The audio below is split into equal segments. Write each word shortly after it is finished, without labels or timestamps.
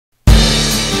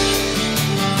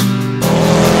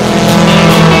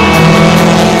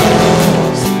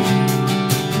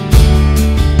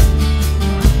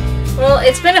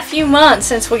few months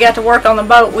since we got to work on the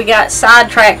boat. We got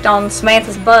sidetracked on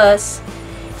Samantha's bus,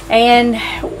 and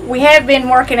we have been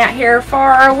working out here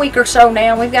for a week or so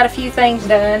now. We've got a few things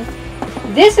done.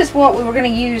 This is what we were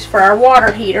going to use for our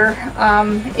water heater.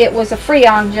 It was a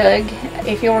Freon jug,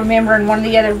 if you'll remember in one of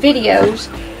the other videos.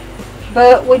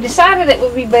 But we decided it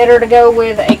would be better to go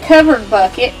with a covered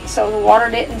bucket so the water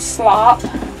didn't slop.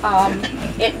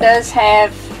 It does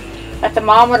have a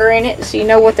thermometer in it, so you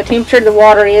know what the temperature of the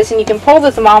water is, and you can pull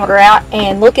the thermometer out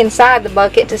and look inside the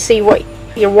bucket to see what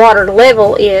your water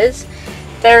level is.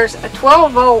 There's a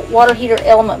 12-volt water heater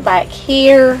element back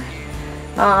here.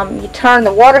 You turn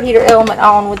the water heater element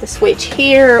on with the switch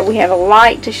here. We have a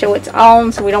light to show it's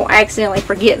on so we don't accidentally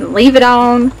forget and leave it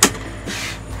on.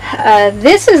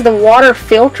 This is the water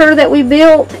filter that we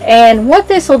built, and what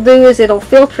this will do is it'll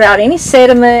filter out any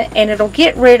sediment and it'll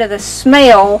get rid of the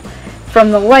smell from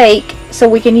the lake, so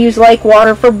we can use lake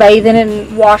water for bathing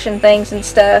and washing things and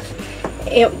stuff.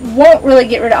 It won't really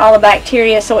get rid of all the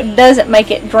bacteria, so it doesn't make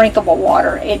it drinkable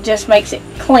water. It just makes it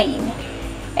clean.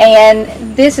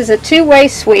 And this is a two-way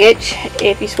switch.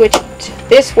 If you switch it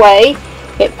this way,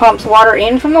 it pumps water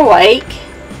in from the lake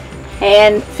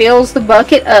and fills the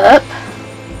bucket up.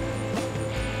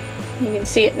 You can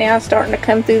see it now starting to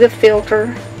come through the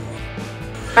filter.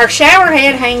 Our shower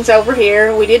head hangs over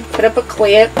here. We did put up a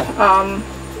clip,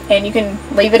 and you can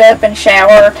leave it up and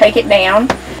shower or take it down.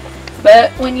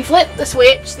 But when you flip the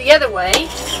switch the other way,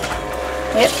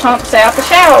 it pumps out the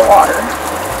shower water.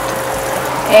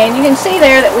 And you can see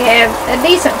there that we have a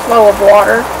decent flow of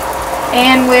water.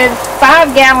 And with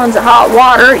 5 gallons of hot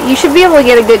water, you should be able to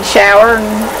get a good shower, and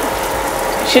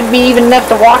it should be even enough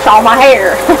to wash all my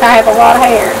hair. I have a lot of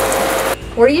hair.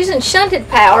 We're using shunted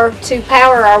power to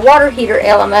power our water heater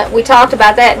element. We talked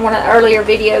about that in one of the earlier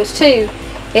videos too.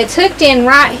 It's hooked in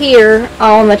right here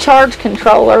on the charge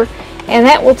controller, and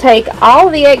that will take all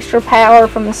the extra power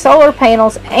from the solar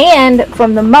panels and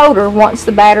from the motor once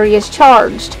the battery is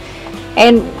charged.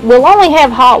 And we'll only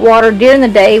have hot water during the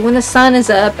day when the sun is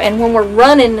up and when we're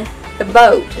running the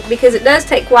boat, because it does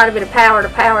take quite a bit of power to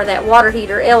power that water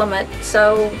heater element,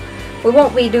 so we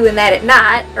won't be doing that at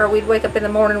night, or we'd wake up in the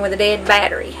morning with a dead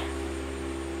battery.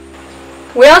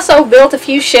 We also built a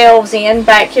few shelves in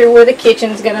back here where the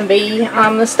kitchen's going to be.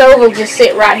 The stove will just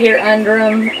sit right here under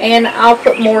them, and I'll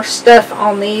put more stuff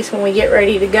on these when we get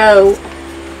ready to go.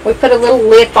 We put a little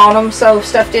lip on them so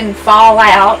stuff didn't fall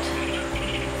out.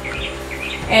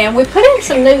 And we put in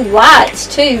some new lights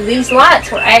too. These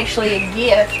lights were actually a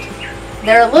gift.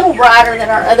 They're a little brighter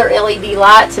than our other LED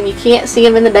lights, and you can't see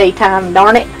them in the daytime,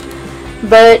 darn it.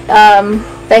 But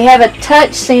they have a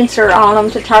touch sensor on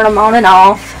them to turn them on and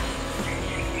off.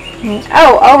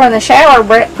 Oh, over in the shower,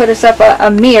 Brett put us up a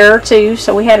mirror too,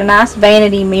 so we had a nice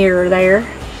vanity mirror there.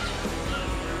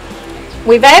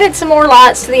 We've added some more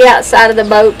lights to the outside of the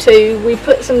boat too. We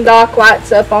put some dock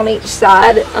lights up on each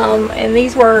side, and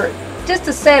these were just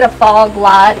a set of fog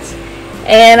lights.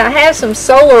 And I have some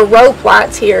solar rope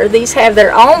lights here. These have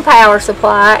their own power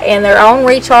supply and their own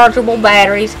rechargeable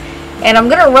batteries. And I'm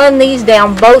going to run these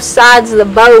down both sides of the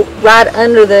boat right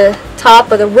under the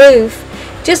top of the roof,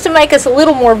 just to make us a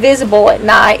little more visible at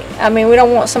night. I mean, we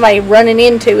don't want somebody running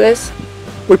into us.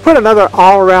 We put another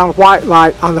all-around white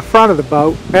light on the front of the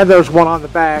boat, and there's one on the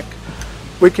back.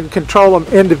 We can control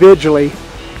them individually,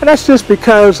 and that's just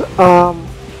because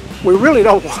we really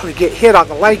don't want to get hit on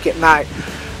the lake at night.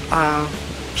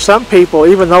 Some people,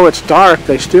 even though it's dark,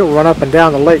 they still run up and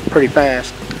down the lake pretty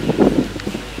fast.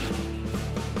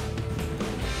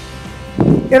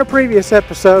 In a previous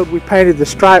episode, we painted the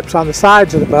stripes on the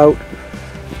sides of the boat,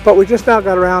 but we just now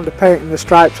got around to painting the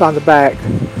stripes on the back.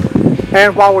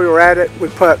 And while we were at it, we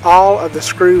put all of the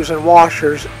screws and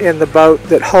washers in the boat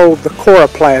that hold the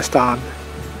coroplast on.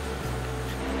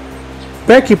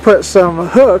 Becky put some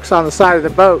hooks on the side of the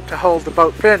boat to hold the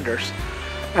boat fenders.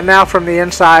 And now from the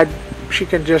inside, she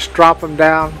can just drop them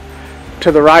down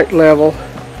to the right level,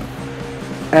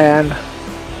 and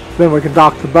then we can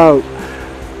dock the boat.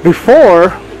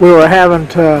 Before, we were having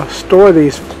to store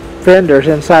these fenders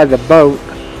inside the boat,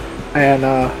 and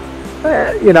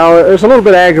you know, it was a little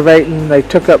bit aggravating. They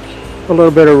took up a little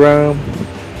bit of room.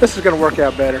 This is going to work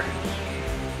out better.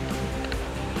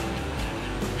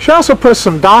 She also put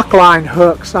some dock line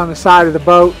hooks on the side of the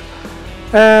boat,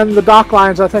 and the dock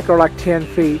lines I think are like 10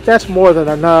 feet. That's more than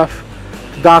enough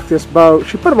to dock this boat.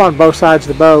 She put them on both sides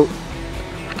of the boat.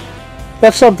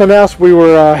 That's something else we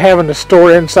were having to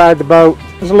store inside the boat.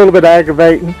 It was a little bit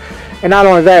aggravating. And not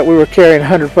only that, we were carrying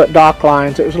 100-foot dock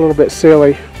lines. It was a little bit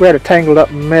silly. We had a tangled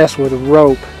up mess with a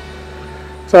rope.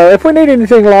 So if we need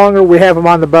anything longer, we have them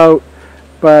on the boat.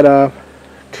 But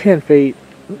 10 feet,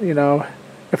 you know,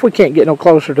 If we can't get no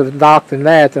closer to the dock than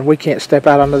that, then we can't step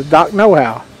out onto the dock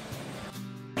nohow.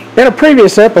 In a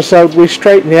previous episode, we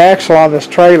straightened the axle on this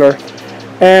trailer,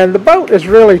 and the boat is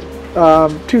really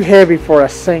too heavy for a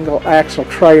single axle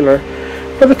trailer.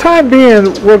 For the time being,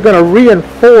 we're going to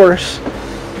reinforce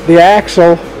the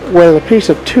axle with a piece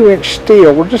of 2-inch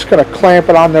steel. We're just going to clamp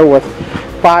it on there with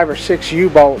 5 or 6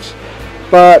 U-bolts.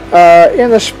 But in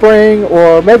the spring,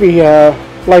 or maybe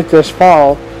late this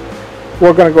fall,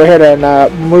 we're going to go ahead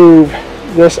and move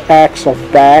this axle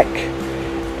back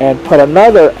and put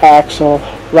another axle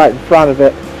right in front of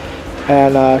it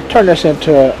and turn this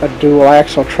into a dual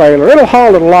axle trailer. It'll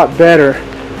haul it a lot better.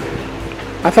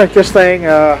 I think this thing,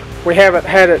 we haven't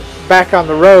had it back on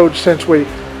the road since we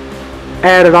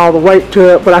added all the weight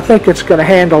to it, but I think it's going to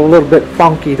handle a little bit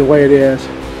funky the way it is.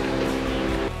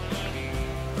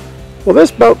 Well,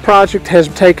 this boat project has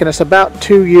taken us about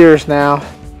 2 years now.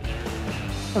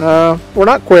 We're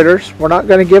not quitters. We're not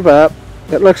going to give up.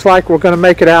 It looks like we're going to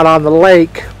make it out on the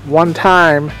lake one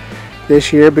time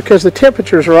this year because the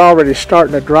temperatures are already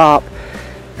starting to drop.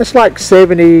 It's like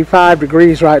 75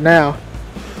 degrees right now.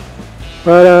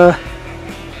 But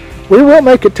we will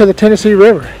make it to the Tennessee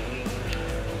River.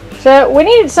 So we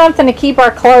needed something to keep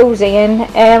our clothes in,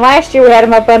 and last year we had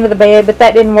them up under the bed, but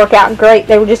that didn't work out great.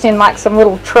 They were just in like some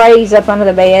little trays up under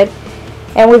the bed.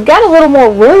 And we've got a little more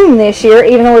room this year,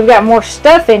 even though we've got more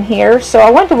stuff in here. So I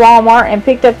went to Walmart and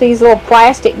picked up these little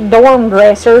plastic dorm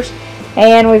dressers,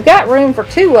 and we've got room for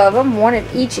 2 of them, one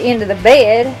at each end of the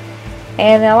bed.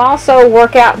 And they'll also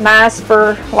work out nice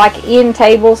for like end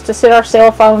tables to sit our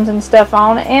cell phones and stuff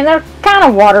on. And they're kind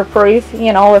of waterproof,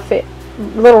 you know, if it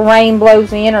little rain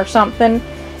blows in or something,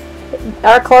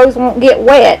 our clothes won't get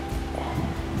wet.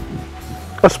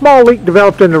 A small leak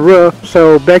developed in the roof,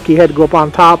 so Becky had to go up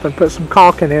on top and put some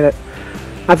caulking in it.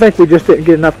 I think we just didn't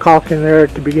get enough caulking there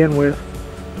to begin with.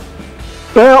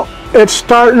 Well, it's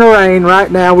starting to rain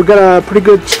right now. We've got a pretty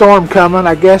good storm coming.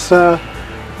 I guess we're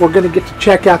going to get to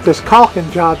check out this caulking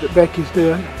job that Becky's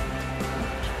doing.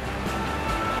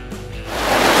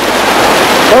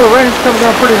 Well, the rain's coming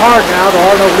down pretty hard now. There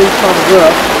are no leaks on the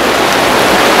roof.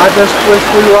 I just wish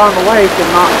we were on the lake and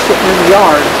not sitting in the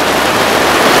yard.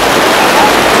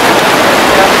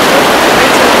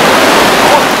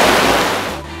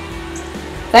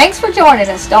 Thanks for joining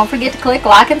us. Don't forget to click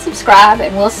like and subscribe,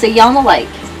 and we'll see you on the lake.